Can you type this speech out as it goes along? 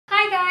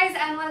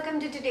guys, and welcome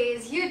to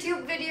today's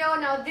YouTube video.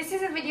 Now this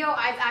is a video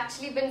I've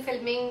actually been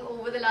filming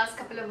over the last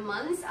couple of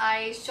months.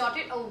 I shot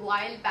it a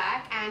while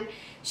back and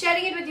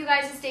sharing it with you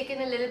guys has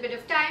taken a little bit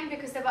of time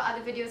because there were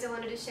other videos I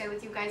wanted to share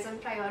with you guys on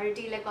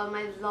priority, like all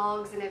my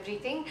vlogs and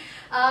everything.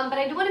 But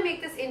I do want to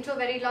make this intro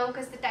very long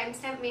because the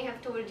timestamp may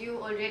have told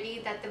you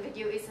already that the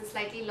video is a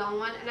slightly long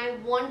one, and I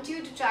want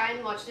you to try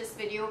and watch this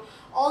video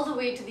all the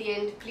way to the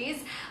end,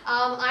 please.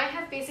 I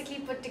have basically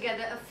put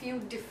together a few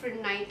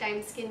different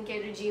nighttime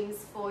skincare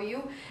regimes for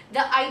you.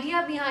 The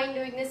idea behind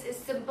doing this is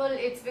simple.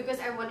 It's because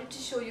I wanted to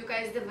show you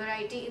guys the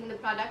variety in the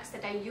products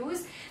that I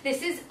use.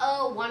 This is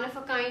a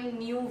one-of-a-kind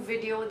new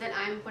video that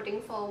I'm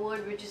putting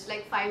forward, which is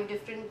like 5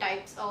 different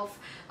types of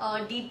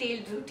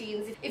detailed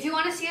routines. If you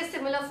want to see a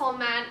similar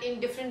format in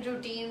different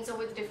routines or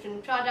with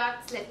different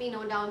products, let me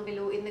know down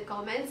below in the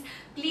comments.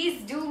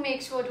 Please do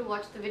make sure to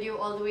watch the video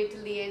all the way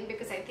till the end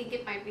because I think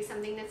it might be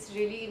something that's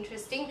really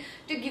interesting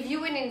to give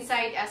you an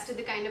insight as to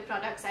the kind of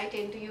products I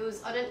tend to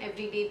use on an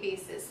everyday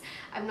basis.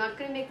 I'm not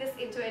going to make this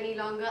intro any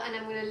longer, and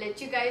I'm going to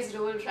let you guys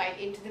roll right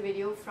into the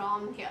video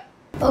from here.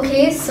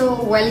 Okay,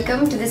 so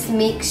welcome to this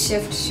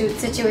makeshift shoot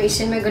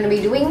situation we're going to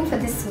be doing for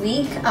this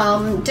week.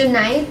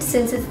 Tonight,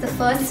 since it's the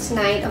first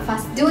night of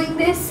us doing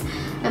this,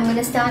 I'm going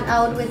to start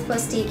out with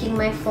first taking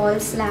my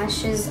false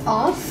lashes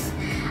off.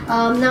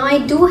 Now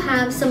I do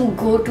have some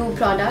go-to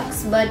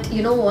products, but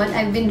you know what,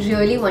 I've been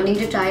really wanting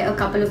to try a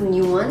couple of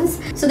new ones.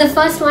 So the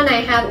first one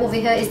I have over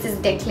here is this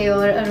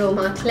Decleor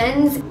Aroma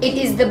Cleanse. It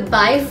is the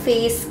By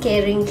Face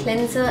Caring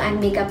Cleanser and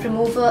Makeup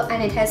Remover,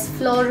 and it has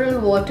floral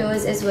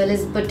waters as well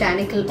as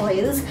botanical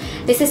oils.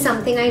 This is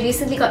something I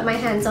recently got my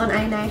hands on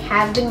and I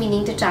have been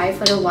meaning to try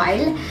for a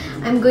while.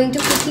 I'm going to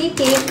quickly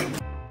take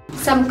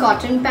some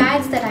cotton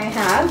pads that I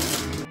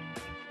have,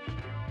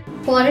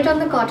 pour it on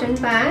the cotton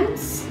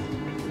pads,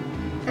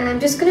 and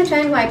I'm just going to try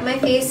and wipe my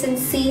face and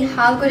see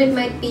how good it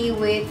might be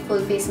with full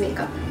face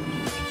makeup.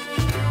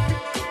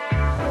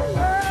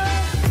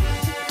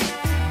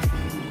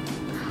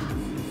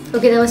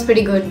 Okay, that was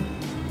pretty good.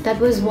 That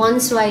was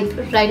one swipe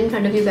right in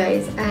front of you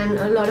guys and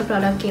a lot of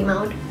product came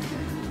out.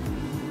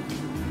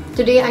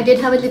 Today I did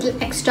have a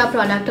little extra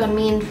product on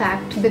me, in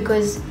fact,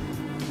 because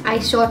I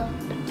shot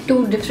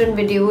 2 different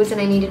videos and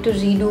I needed to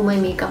redo my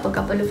makeup a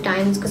couple of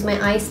times because my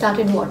eyes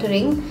started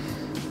watering.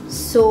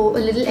 So a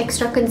little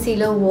extra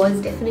concealer was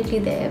definitely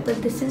there,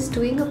 but this is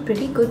doing a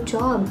pretty good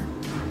job.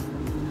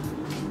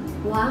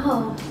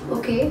 Wow,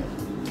 okay,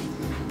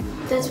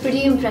 that's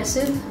pretty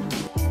impressive.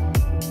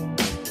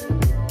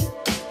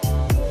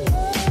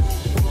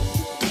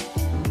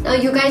 Now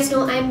you guys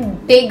know I'm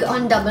big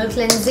on double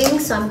cleansing,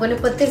 so I'm going to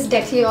put this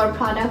Decleor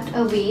product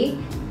away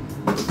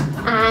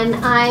and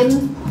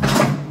I'm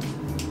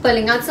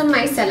pulling out some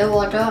micellar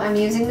water. I'm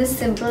using this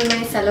simple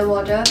micellar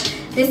water.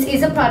 This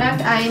is a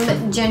product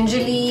I'm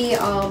generally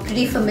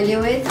pretty familiar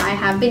with. I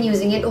have been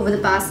using it over the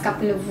past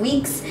couple of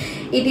weeks.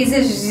 It is a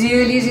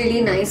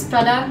really nice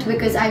product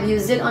because I've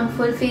used it on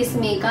full face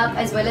makeup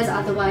as well as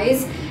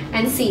otherwise.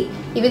 And see,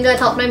 even though I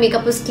thought my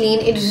makeup was clean,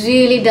 it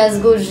really does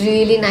go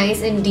really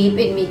nice and deep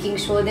in making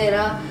sure there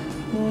are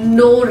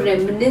no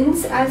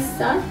remnants as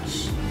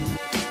such.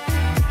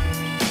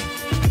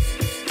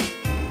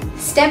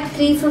 Step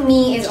 3 for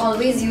me is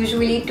always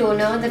usually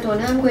toner. The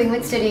toner I'm going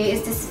with today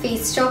is this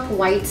Face Shop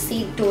White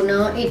Seed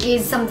Toner. It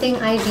is something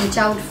I reach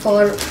out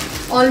for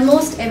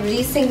almost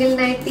every single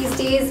night these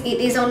days. It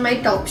is on my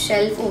top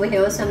shelf over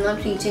here, so I'm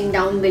not reaching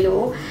down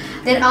below.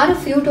 There are a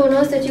few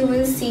toners that you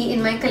will see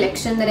in my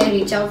collection that I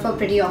reach out for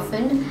pretty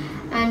often,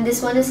 and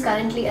this one is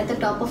currently at the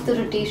top of the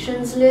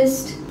rotations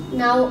list.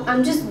 Now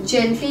I'm just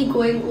gently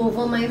going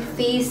over my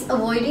face,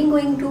 avoiding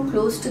going too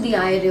close to the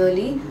eye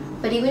really.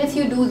 But even if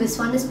you do, this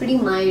one is pretty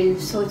mild,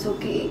 so it's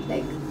okay.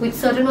 Like with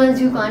certain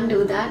ones you can't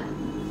do that.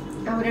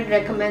 I wouldn't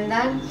recommend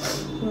that.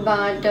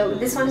 But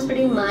this one is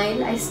pretty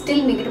mild. I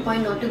still make it a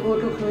point not to go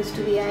too close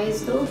to the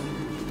eyes though.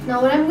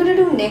 Now what I'm going to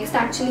do next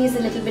actually is a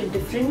little bit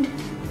different.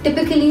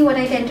 Typically what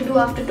I tend to do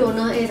after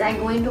toner is I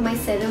go into my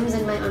serums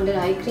and my under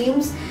eye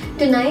creams.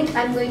 Tonight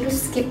I'm going to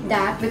skip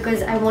that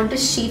because I want a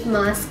sheet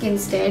mask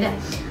instead.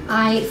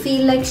 I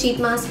feel like sheet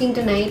masking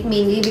tonight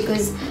mainly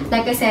because,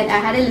 like I said, I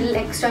had a little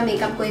extra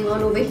makeup going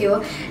on over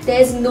here.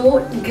 There's no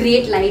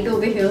great light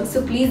over here,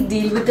 so please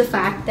deal with the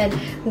fact that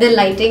the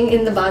lighting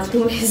in the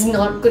bathroom is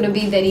not going to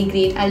be very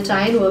great. I'll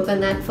try and work on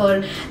that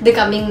for the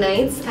coming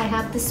nights. I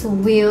have this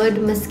weird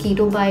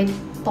mosquito bite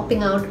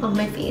popping out on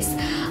my face.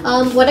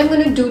 What I'm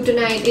going to do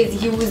tonight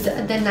is use the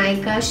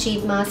Nykaa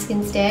sheet mask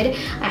instead.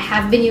 I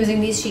have been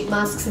using these sheet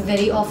masks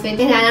very often.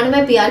 I ran out of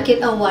my PR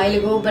kit a while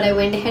ago, but I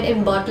went ahead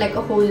and bought like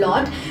a whole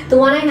lot. The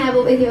one I have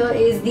over here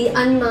is the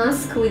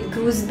Unmask with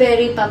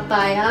gooseberry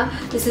papaya.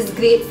 This is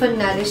great for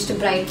nourished,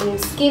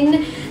 brightened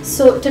skin.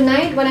 So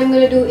tonight what I'm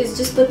going to do is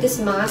just put this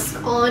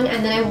mask on,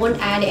 and then I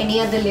won't add any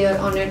other layer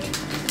on it.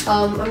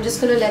 I'm just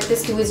going to let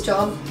this do its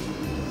job.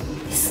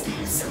 It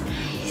smells so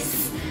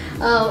nice.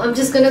 I'm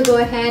just gonna go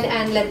ahead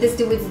and let this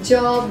do its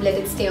job, let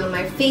it stay on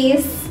my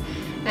face,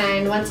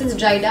 and once it's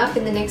dried up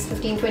in the next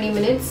 15-20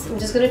 minutes, I'm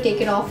just gonna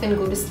take it off and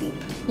go to sleep.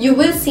 You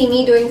will see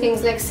me doing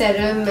things like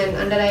serum and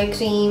under eye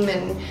cream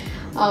and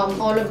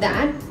all of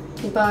that.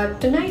 But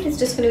tonight it's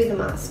just gonna be the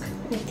mask.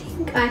 I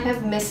think I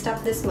have messed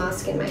up this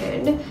mask in my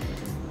hand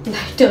by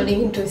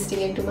turning and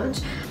twisting it too much.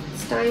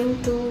 It's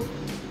time to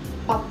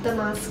pop the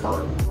mask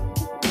on.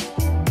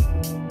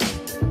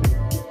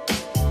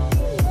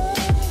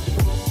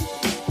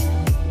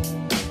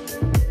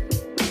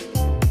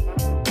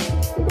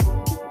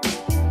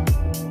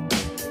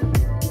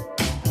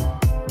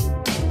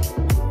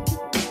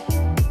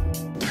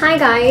 Hi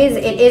guys,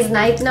 it is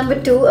night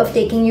number 2 of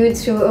taking you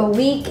through a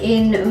week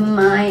in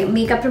my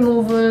makeup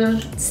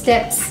removal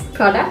steps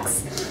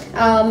products.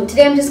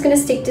 Today I'm just going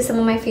to stick to some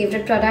of my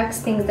favorite products,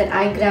 things that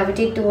I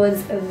gravitate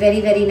towards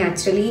very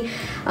naturally.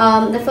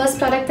 The first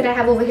product that I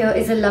have over here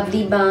is a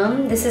lovely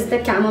balm. This is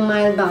the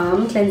Chamomile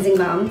Balm, cleansing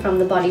balm from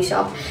the Body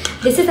Shop.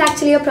 This is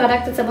actually a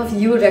product that some of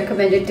you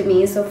recommended to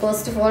me. So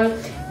first of all,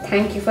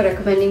 thank you for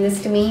recommending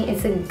this to me.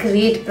 It's a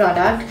great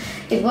product.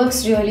 It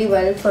works really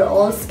well for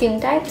all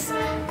skin types,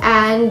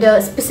 and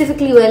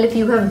specifically well if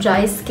you have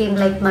dry skin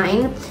like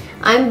mine.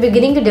 I'm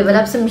beginning to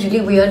develop some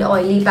really weird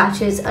oily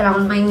patches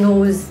around my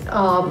nose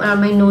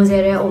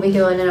area over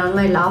here and around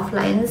my laugh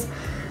lines,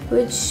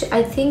 which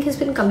I think has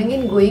been coming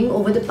and going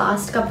over the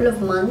past couple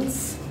of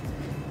months,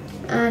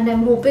 and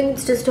I'm hoping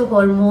it's just a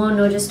hormone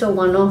or just a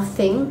one-off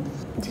thing.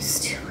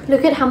 Just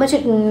look at how much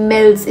it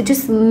melts. It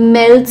just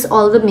melts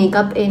all the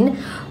makeup in.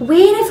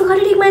 Wait, I forgot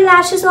to take my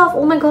lashes off.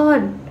 Oh my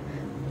god,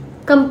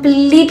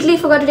 completely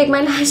forgot to take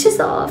my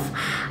lashes off.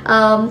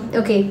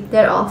 Okay,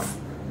 they're off,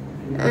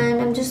 and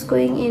I'm just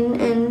going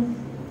in and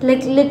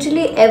like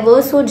literally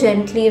ever so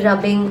gently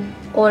rubbing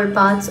all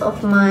parts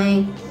of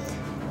my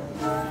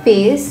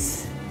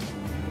face.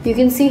 You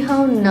can see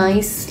how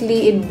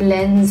nicely it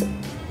melts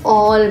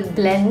all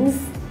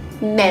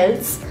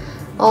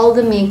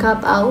the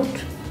makeup out.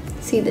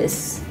 See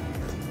this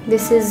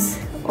is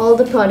all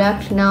the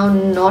product now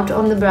not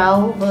on the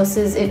brow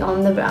versus it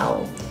on the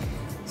brow.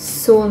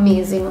 So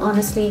amazing,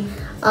 honestly.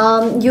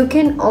 You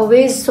can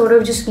always sort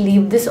of just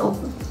leave this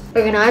on.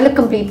 Okay, now I look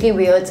completely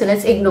weird, so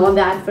let's ignore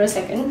that for a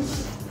second.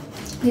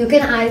 You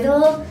can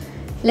either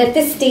let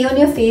this stay on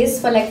your face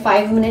for like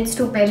 5 minutes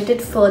to melt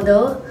it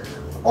further,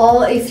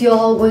 or if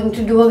you're going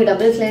to do a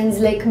double cleanse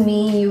like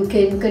me, you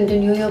can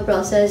continue your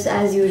process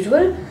as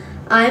usual.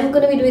 I'm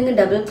going to be doing a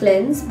double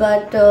cleanse,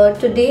 but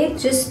today,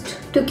 just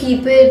to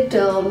keep it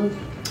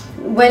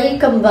well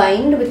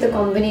combined with the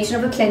combination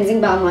of a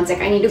cleansing balm. One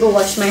sec, I need to go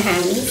wash my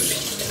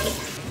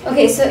hands.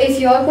 Okay, so if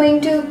you're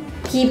going to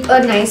keep a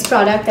nice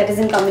product that is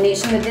in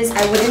combination with this,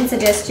 I wouldn't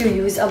suggest you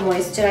use a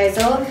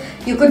moisturizer.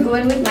 You could go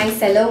in with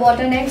micellar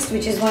water next,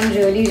 which is one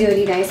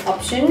really nice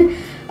option.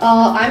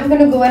 I'm going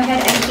to go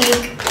ahead and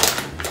take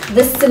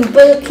the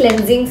simple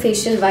cleansing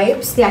facial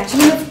wipes. They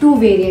actually have 2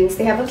 variants.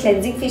 They have a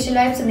cleansing facial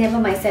wipes and they have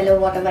a micellar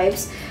water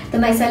wipes. The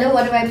micellar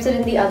water wipes are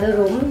in the other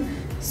room.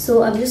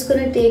 So I'm just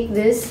going to take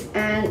this,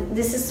 and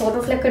this is sort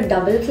of like a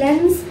double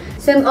cleanse.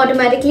 So I'm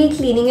automatically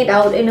cleaning it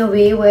out in a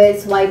way where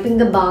it's wiping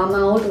the balm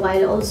out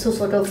while also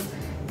sort of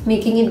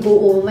making it go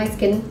over my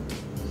skin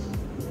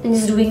and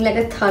just doing like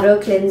a thorough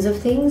cleanse of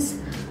things.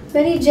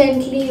 Very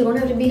gently, you don't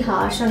have to be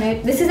harsh on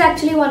it. This is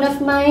actually one of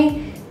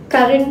my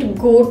current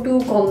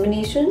go-to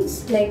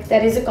combinations. Like,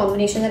 that is a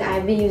combination that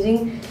I've been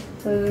using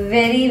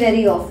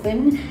very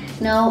often.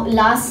 Now,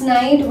 last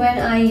night when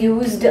I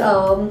used the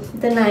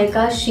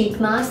Nykaa sheet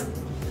mask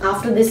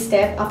after this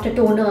step, after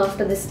toner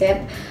after this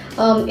step,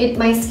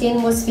 my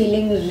skin was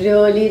feeling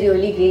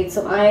really great.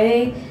 So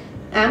I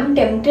am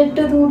tempted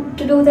to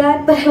do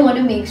that, but I want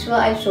to make sure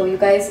I show you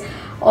guys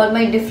all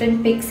my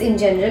different picks in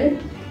general.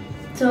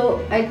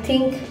 So I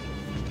think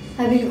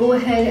I will go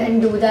ahead and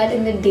do that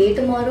in the day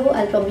tomorrow.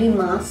 I'll probably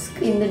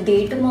mask in the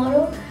day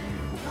tomorrow.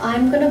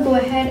 I'm gonna go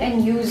ahead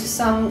and use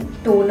some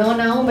toner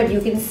now, but you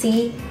can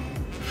see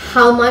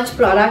how much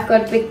product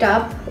got picked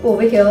up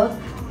over here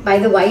by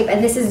the wipe,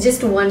 and this is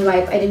just one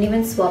wipe. I didn't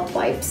even swap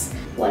wipes.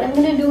 What I'm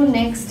gonna do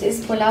next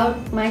is pull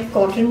out my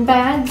cotton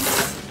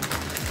pads.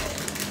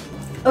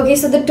 Okay,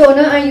 so the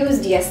toner I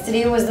used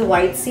yesterday was the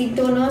white seed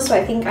toner, so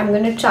I think I'm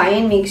going to try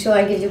and make sure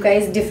I give you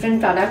guys different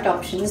product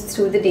options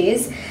through the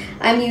days.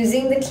 I'm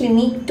using the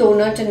Clinique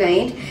toner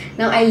tonight.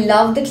 Now, I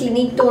love the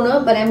Clinique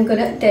toner, but I'm going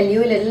to tell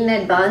you a little in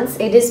advance.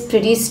 It is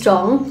pretty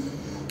strong,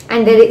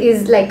 and there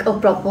is like a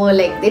proper,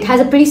 like, it has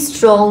a pretty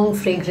strong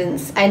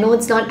fragrance. I know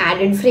it's not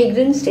added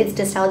fragrance, it's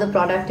just how the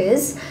product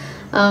is.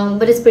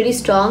 But it's pretty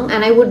strong,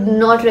 and I would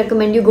not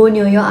recommend you go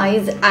near your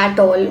eyes at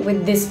all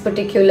with this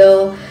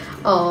particular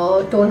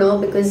toner,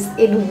 because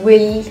it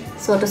will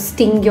sort of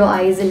sting your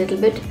eyes a little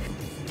bit,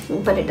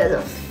 but it does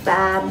a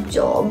fab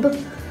job.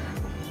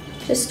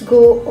 Just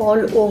go all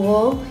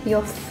over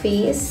your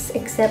face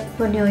except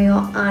for near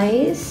your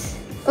eyes.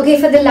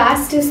 Okay, for the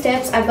last 2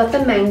 steps, I've got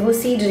the mango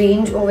seed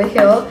range over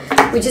here,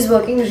 which is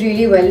working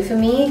really well for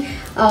me.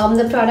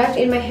 The product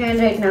in my hand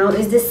right now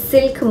is the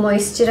Silk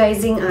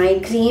Moisturizing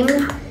Eye Cream.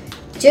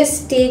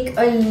 Just take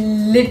a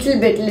little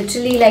bit,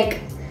 literally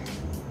like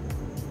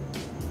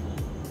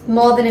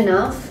more than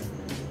enough,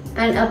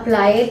 and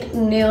apply it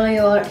near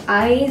your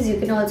eyes. You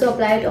can also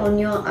apply it on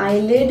your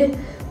eyelid.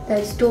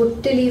 That's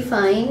totally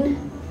fine.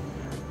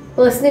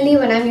 Personally,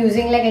 when I'm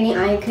using like any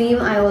eye cream,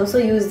 I also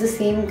use the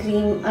same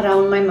cream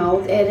around my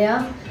mouth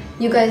area.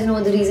 You guys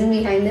know the reason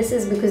behind this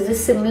is because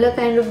this similar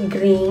kind of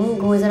green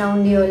goes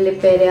around your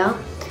lip area,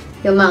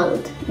 your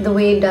mouth, the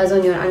way it does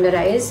on your under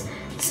eyes.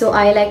 So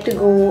I like to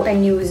go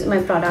and use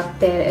my product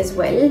there as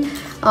well.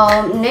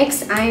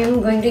 Next, I am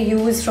going to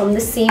use from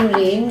the same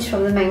range,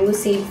 from the Mango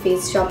Seed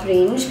Face Shop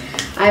range.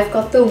 I've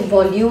got the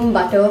volume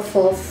butter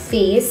for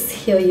face.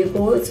 Here you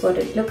go, it's what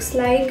it looks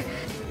like.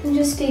 And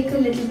just take a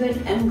little bit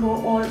and go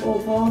all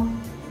over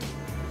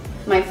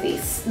my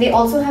face. They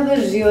also have a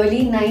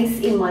really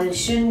nice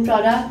emulsion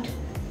product.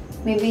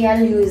 Maybe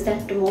I'll use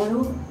that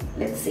tomorrow.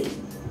 Let's see.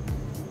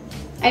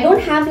 I don't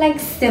have like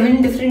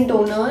 7 different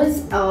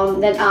toners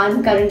that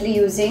I'm currently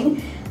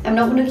using. I'm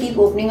not going to keep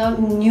opening out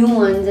new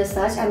ones as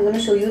such. I'm going to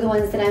show you the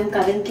ones that I'm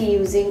currently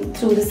using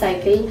through the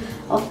cycle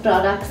of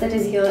products that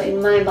is here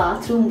in my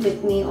bathroom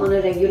with me on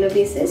a regular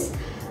basis.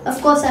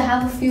 Of course, I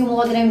have a few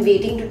more that I'm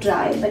waiting to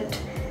try, but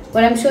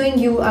what I'm showing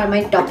you are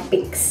my top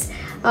picks.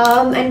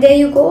 And there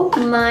you go.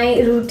 My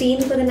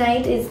routine for the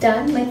night is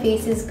done. My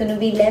face is going to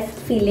be left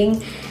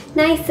feeling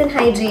nice and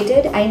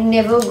hydrated. I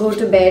never go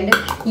to bed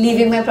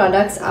leaving my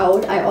products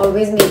out. I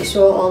always make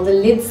sure all the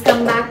lids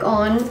come back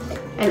on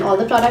and all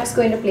the products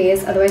go into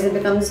place, otherwise it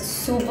becomes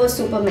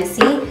super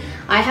messy.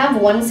 I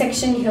have one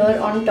section here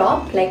on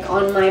top, like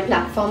on my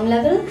platform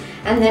level,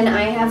 and then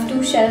I have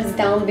 2 shelves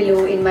down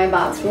below in my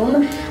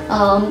bathroom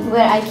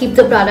where I keep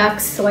the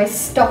products. So I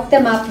stock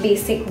them up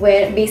basis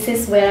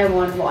where I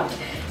want what.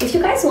 If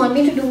you guys want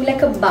me to do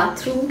like a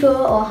bathroom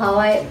tour or how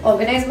I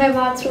organize my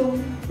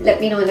bathroom, let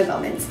me know in the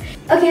comments.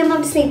 Okay, I'm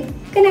off to sleep.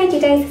 Good night, you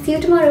guys. See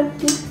you tomorrow.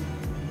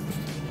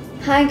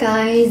 Hi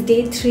guys,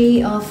 night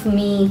 3 of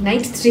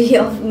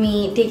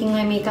me taking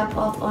my makeup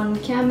off on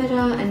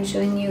camera and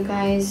showing you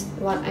guys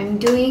what I'm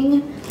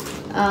doing.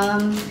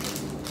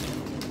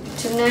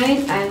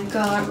 Tonight I've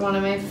got one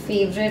of my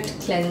favorite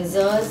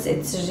cleansers.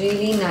 It's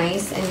really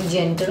nice and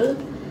gentle,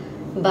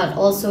 but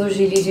also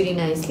really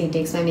nicely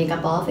takes my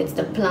makeup off. It's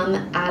the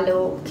Plum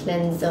Aloe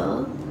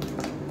Cleanser.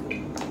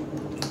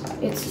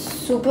 It's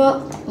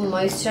super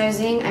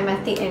moisturizing. I'm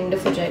at the end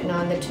of it right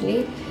now,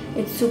 literally.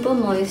 It's super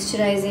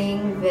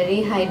moisturizing, very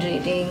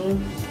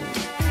hydrating.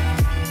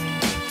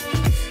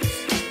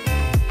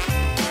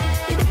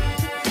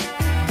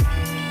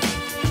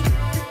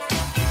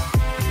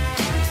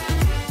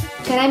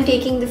 Then I'm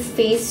taking the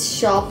Face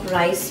Shop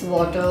Rice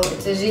Water.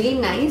 It's a really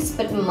nice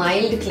but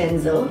mild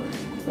cleanser,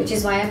 which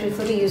is why I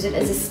prefer to use it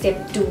as a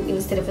step 2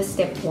 instead of a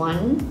step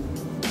 1.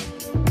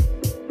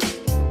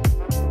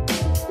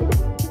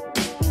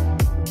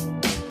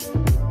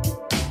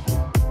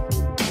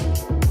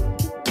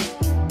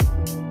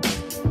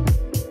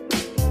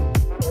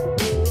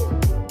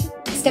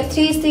 Step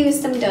 3 is to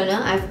use some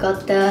toner. I've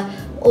got the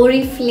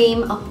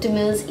Oriflame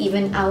Optimise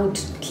Even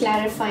Out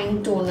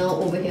Clarifying Toner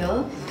over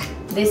here.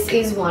 This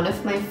is one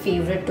of my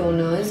favorite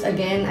toners.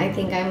 Again, I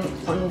think I'm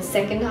on the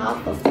second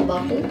half of the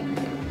bottle.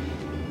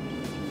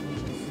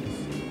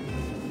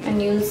 And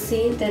you'll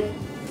see that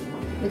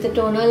with a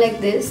toner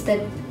like this, that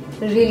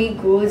really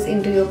goes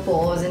into your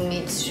pores and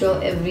makes sure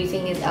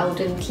everything is out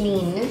and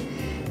clean.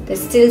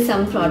 There's still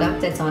some product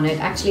that's on it.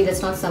 Actually,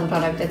 that's not some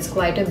product, that's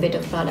quite a bit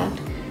of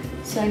product.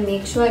 So I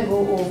make sure I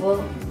go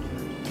over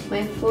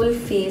my full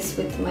face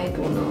with my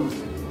toner.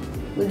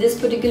 With this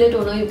particular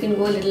toner, you can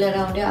go a little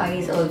around your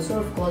eyes also.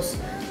 Of course,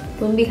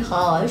 don't be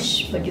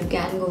harsh, but you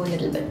can go a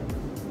little bit.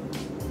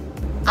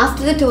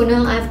 After the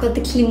toner, I've got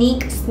the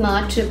Clinique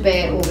Smart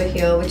Repair over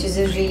here, which is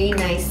a really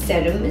nice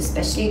serum,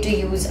 especially to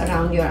use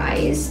around your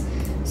eyes.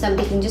 So I'm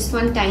taking just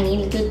one tiny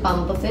little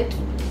pump of it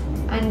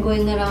and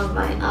going around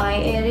my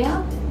eye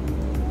area.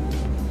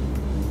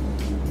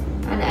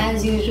 And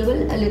as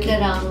usual, a little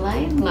around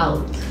my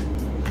mouth.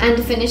 And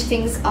to finish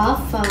things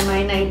off,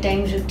 my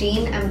nighttime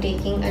routine, I'm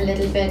taking a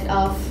little bit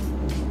of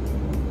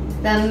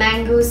the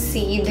Mango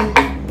Seed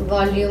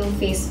Volume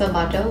Face for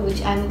Butter,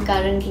 which I'm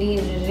currently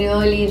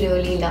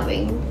really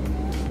loving,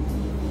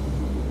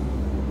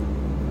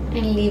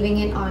 and leaving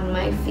it on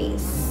my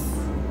face.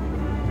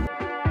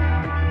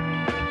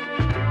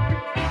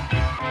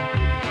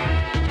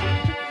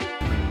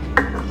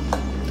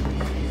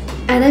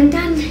 And I'm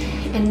done.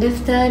 End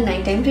of the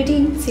nighttime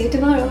routine. See you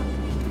tomorrow.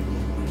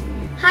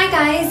 Hi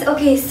guys.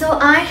 Okay, so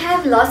I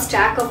have lost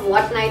track of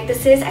what night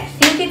this is. I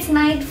think it's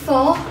night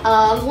 4.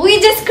 We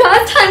just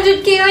crossed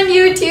 100k on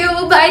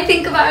YouTube, I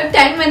think about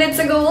 10 minutes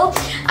ago.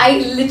 I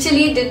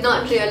literally did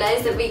not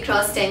realize that we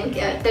crossed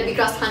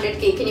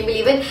 100k. Can you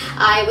believe it?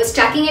 I was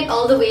tracking it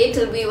all the way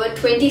till we were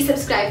 20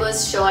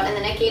 subscribers short, and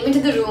then I came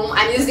into the room.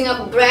 I'm using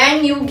a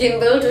brand new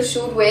gimbal to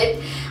shoot with.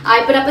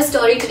 I put up a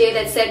story today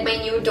that said my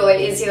new toy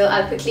is here.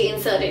 I'll quickly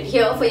insert it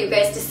here for you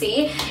guys to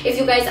see. If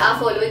you guys are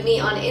following me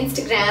on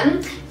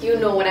Instagram, you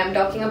know what I'm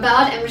talking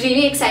about. I'm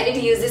really excited to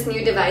use this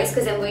new device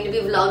because I'm going to be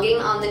vlogging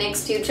on the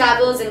next few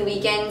travels and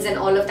weekends and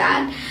all of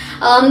that.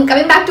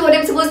 Coming back to what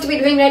I'm supposed to be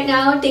doing right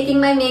now, taking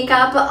my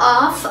makeup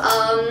off.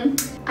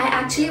 I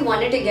actually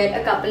wanted to get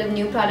a couple of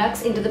new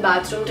products into the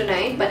bathroom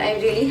tonight, but I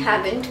really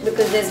haven't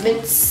because there's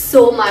been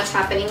so much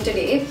happening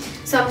today.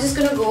 So I'm just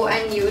gonna go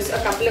and use a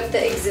couple of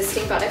the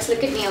existing products.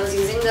 Look at me, I was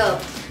using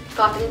the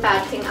cotton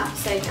pad thing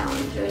upside down,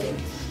 really.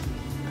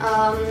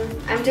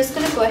 I'm just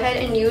gonna go ahead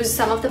and use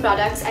some of the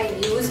products I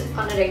use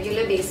on a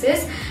regular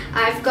basis.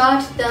 I've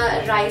got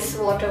the rice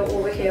water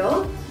over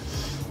here.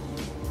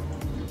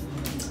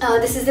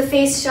 This is the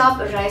Face Shop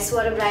Rice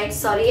Water Bright.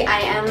 Sorry, I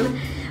am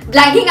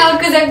blanking out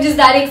because I'm just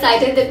that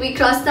excited that we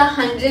crossed the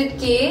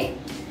 100k.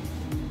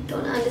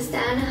 Don't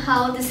understand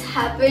how this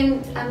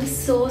happened. I'm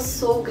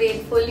so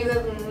grateful. You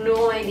have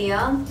no idea.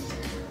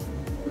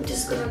 I'm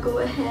just gonna go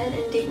ahead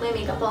and take my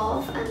makeup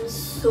off. I'm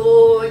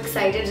so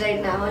excited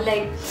right now.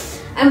 Like,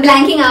 I'm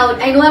blanking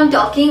out. I know I'm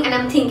talking and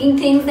I'm thinking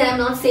things that I'm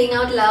not saying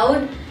out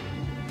loud,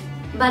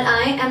 but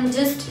I am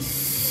just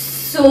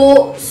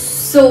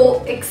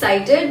so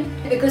excited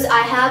because I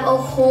have a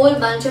whole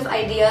bunch of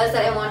ideas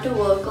that I want to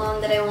work on,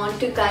 that I want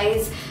to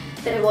guys.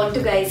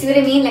 See what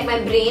I mean? Like,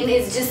 my brain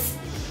is just,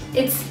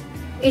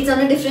 it's on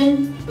a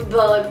different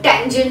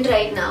tangent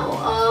right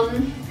now.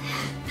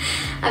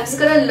 I've just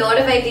got a lot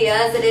of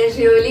ideas that I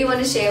really want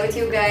to share with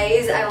you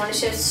guys. I want to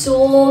share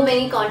so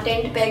many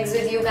content pegs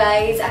with you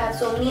guys. I have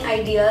so many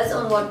ideas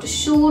on what to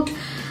shoot.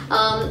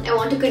 I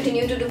want to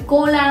continue to do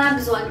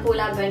collabs. One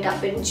collab went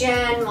up in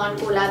Jan, one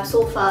collab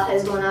so far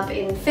has gone up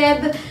in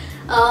Feb.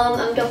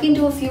 I'm talking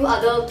to a few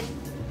other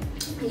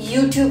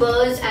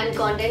YouTubers and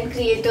content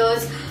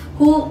creators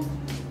who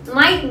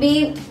might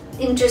be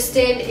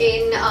interested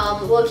in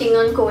working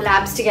on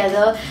collabs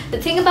together.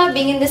 The thing about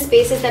being in this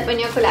space is that when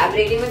you're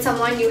collaborating with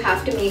someone, you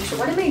have to make sure,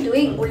 what am I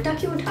doing? Ulta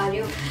kyun utha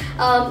rahi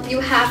ho? You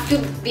have to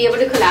be able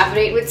to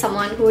collaborate with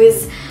someone who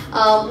is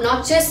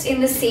not just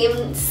in the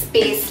same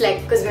space,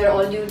 like, because we're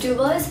all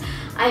YouTubers.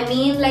 I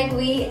mean, like,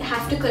 we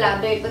have to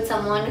collaborate with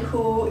someone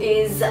who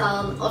is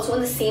also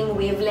on the same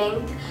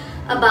wavelength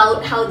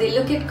about how they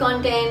look at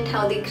content,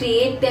 how they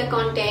create their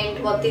content,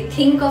 what they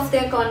think of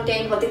their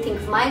content, what they think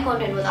of my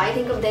content, what I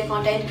think of their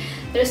content.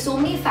 There are so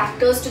many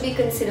factors to be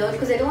considered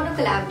because I don't want to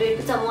collaborate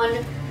with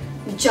someone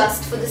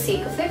just for the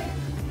sake of it.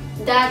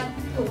 That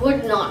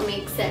would not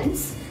make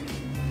sense.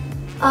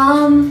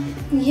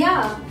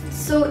 Yeah,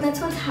 so that's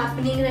what's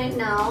happening right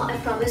now. I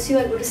promise you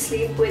I go to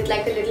sleep with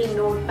like a little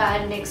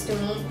notepad next to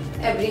me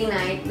every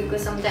night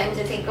because sometimes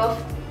I think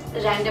of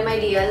random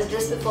ideas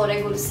just before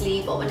I go to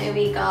sleep or when I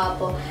wake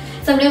up, or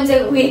sometimes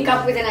I wake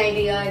up with an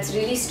idea. It's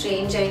really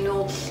strange, I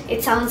know.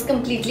 It sounds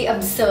completely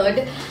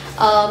absurd,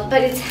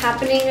 but it's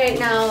happening right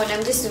now and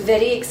I'm just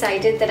very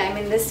excited that I'm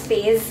in this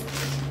phase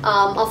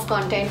of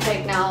content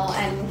right now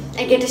and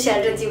I get to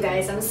share it with you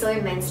guys. I'm so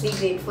immensely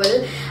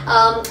grateful.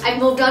 I've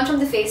moved on from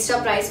the Face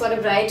Shop Rice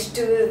Water Bright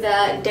to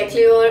the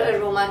Decleor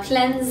Aroma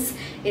Cleanse.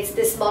 It's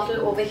this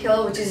bottle over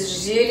here which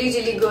is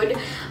really good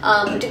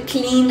to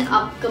clean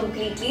up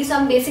completely. So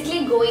I'm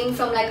basically going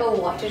from like a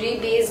watery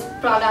based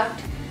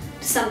product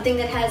to something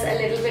that has a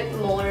little bit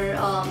more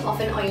of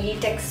an oily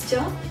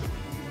texture.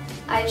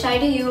 I try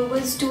to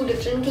use two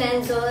different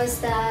cleansers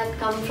that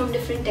come from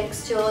different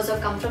textures or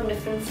come from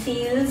different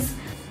feels.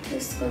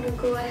 Just gonna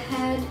go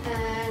ahead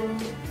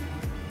and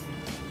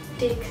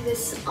take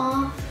this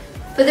off.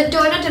 For the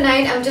toner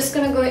tonight, I'm just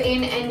gonna go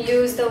in and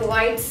use the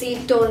White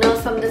Seed Toner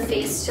from the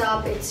Face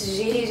Shop. It's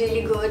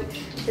really good.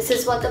 This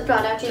is what the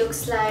product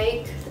looks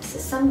like. This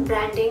is some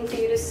branding for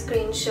you to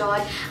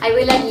screenshot. I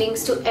will add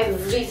links to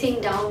everything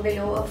down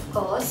below, of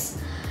course.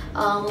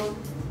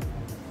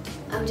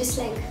 I'm just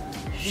like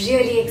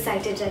really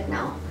excited right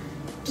now.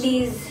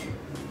 Please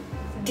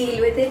deal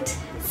with it,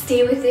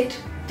 stay with it,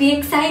 be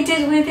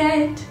excited with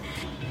it.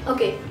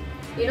 Okay,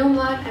 you know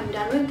what? I'm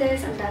done with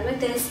this. I'm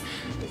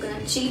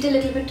gonna cheat a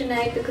little bit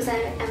tonight because I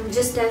am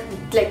just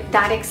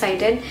that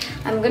excited.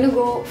 I'm gonna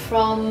go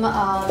from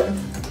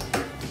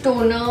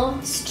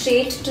toner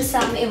straight to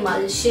some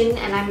emulsion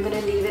and I'm gonna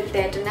leave it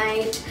there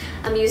tonight.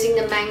 I'm using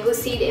the Mango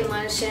Seed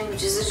Emulsion,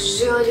 which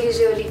is a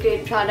really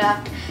great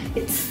product.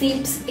 It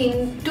seeps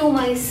into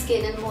my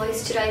skin and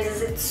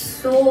moisturizes it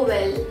so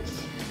well.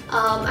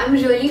 I'm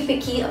really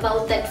picky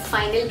about that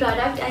final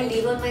product I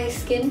leave on my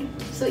skin.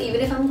 So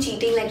even if I'm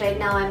cheating, like right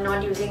now I'm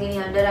not using any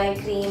under eye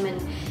cream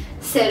and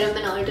serum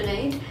and all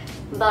tonight,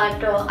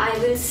 but I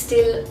will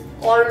still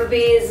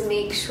always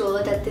make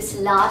sure that this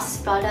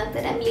last product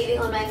that I'm leaving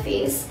on my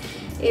face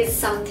is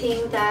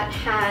something that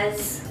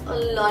has a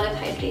lot of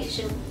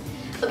hydration.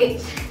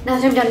 Okay, now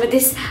that I'm done with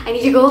this, I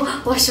need to go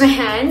wash my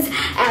hands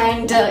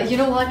and you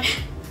know what?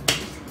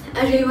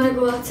 I really want to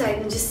go outside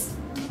and just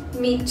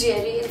meet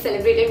Jerry and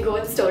celebrate and go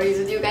on stories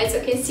with you guys.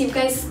 Okay, see you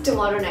guys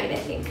tomorrow night, I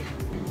think.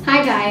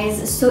 Hi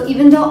guys, so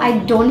even though I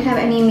don't have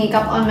any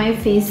makeup on my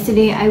face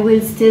today, I will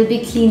still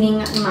be cleaning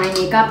my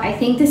makeup. I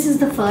think this is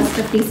the first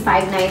of these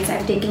 5 nights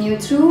I've taken you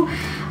through.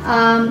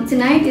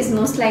 Tonight is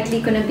most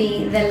likely going to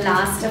be the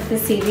last of the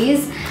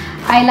series.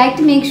 I like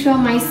to make sure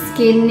my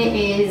skin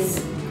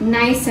is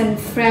nice and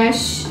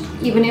fresh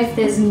even if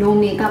there's no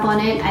makeup on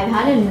it. I've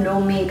had a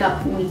no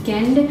makeup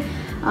weekend.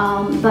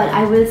 but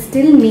I will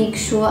still make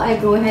sure I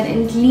go ahead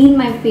and clean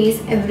my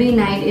face every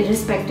night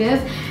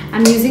irrespective.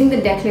 I'm using the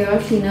Decleor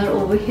cleaner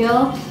over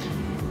here.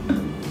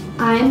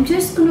 I'm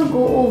just gonna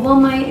go over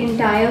my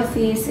entire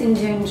face in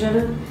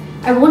general.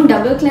 I won't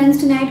double cleanse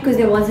tonight because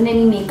there wasn't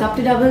any makeup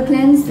to double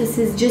cleanse. This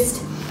is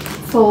just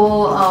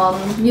for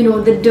you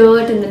know, the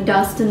dirt and the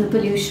dust and the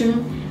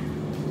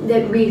pollution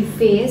that we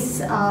face.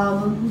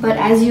 But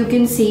as you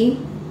can see,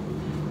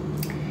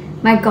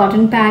 my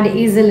cotton pad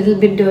is a little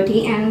bit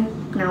dirty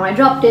and now I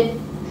dropped it.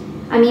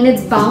 I mean,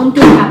 it's bound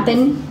to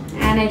happen,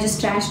 and I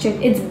just trashed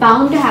it. It's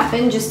bound to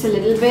happen just a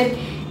little bit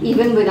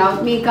even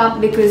without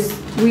makeup, because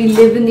we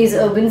live in these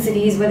urban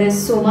cities where there's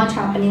so much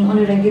happening on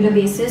a regular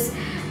basis.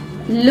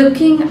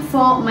 Looking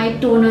for my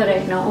toner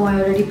right now. Oh,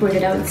 I already pulled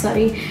it out,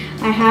 sorry.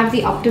 I have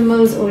the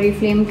Optimise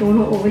Oriflame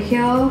toner over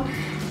here,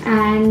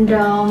 and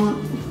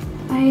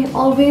I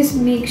always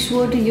make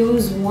sure to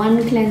use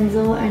one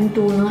cleanser and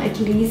toner at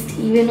least,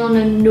 even on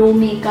a no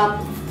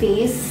makeup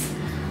face.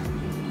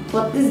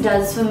 What this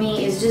does for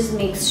me is just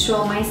makes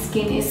sure my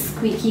skin is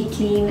squeaky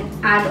clean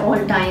at all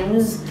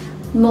times.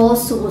 More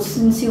so,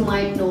 since you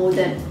might know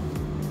that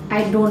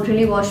I don't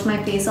really wash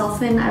my face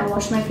often. I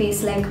wash my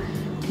face like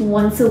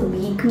once a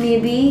week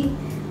maybe.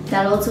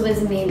 That also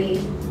is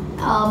maybe.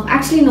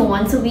 Actually no,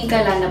 once a week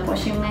I'll end up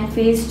washing my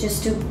face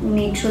just to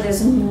make sure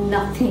there's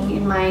nothing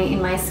in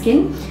my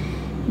skin,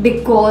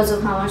 because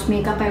of how much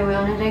makeup I wear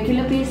on a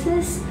regular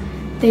basis.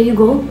 There you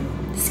go.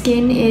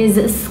 Skin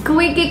is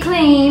squeaky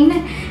clean,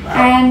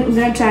 and I'm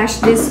gonna trash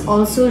this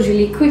also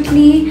really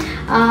quickly.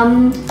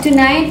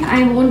 Tonight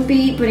I won't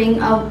be putting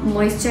a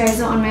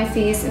moisturizer on my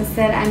face.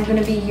 Instead I'm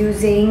gonna be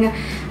using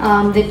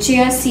the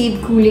chia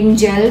seed cooling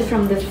gel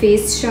from the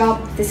Face Shop.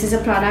 This is a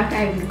product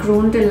I've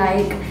grown to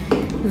like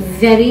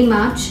very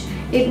much.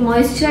 It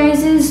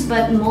moisturizes,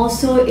 but more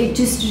so it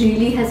just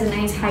really has a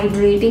nice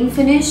hydrating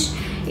finish.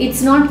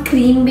 It's not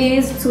cream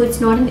based, so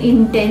it's not an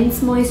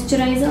intense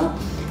moisturizer,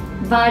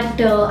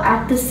 but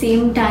at the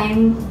same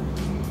time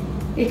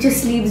it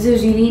just leaves a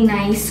really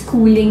nice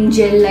cooling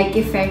gel like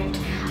effect.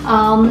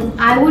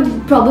 I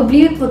would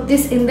probably put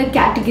this in the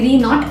category,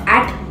 not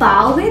at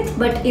par with,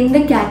 but in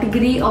the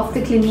category of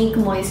the Clinique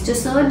Moisture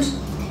Surge.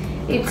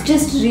 It's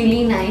just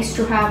really nice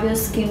to have your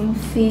skin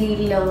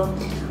feel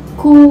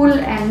cool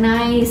and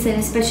nice, and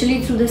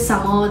especially through the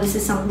summer, this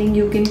is something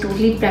you can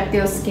totally prep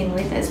your skin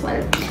with as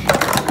well.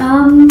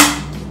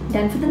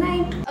 Done for the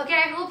night. Okay,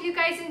 I hope you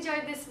guys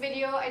enjoyed this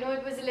video. I know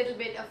it was a little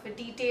bit of a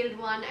detailed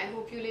one. I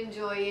hope you'll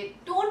enjoy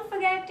it. Don't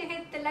forget to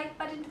hit the like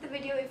button to the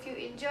video if you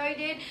enjoyed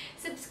it.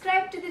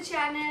 Subscribe to the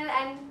channel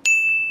and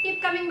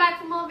keep coming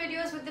back for more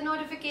videos with the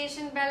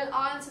notification bell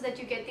on so that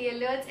you get the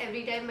alerts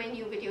every time my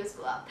new videos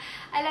go up.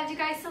 I love you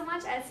guys so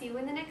much. I'll see you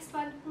in the next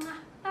one.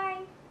 Bye.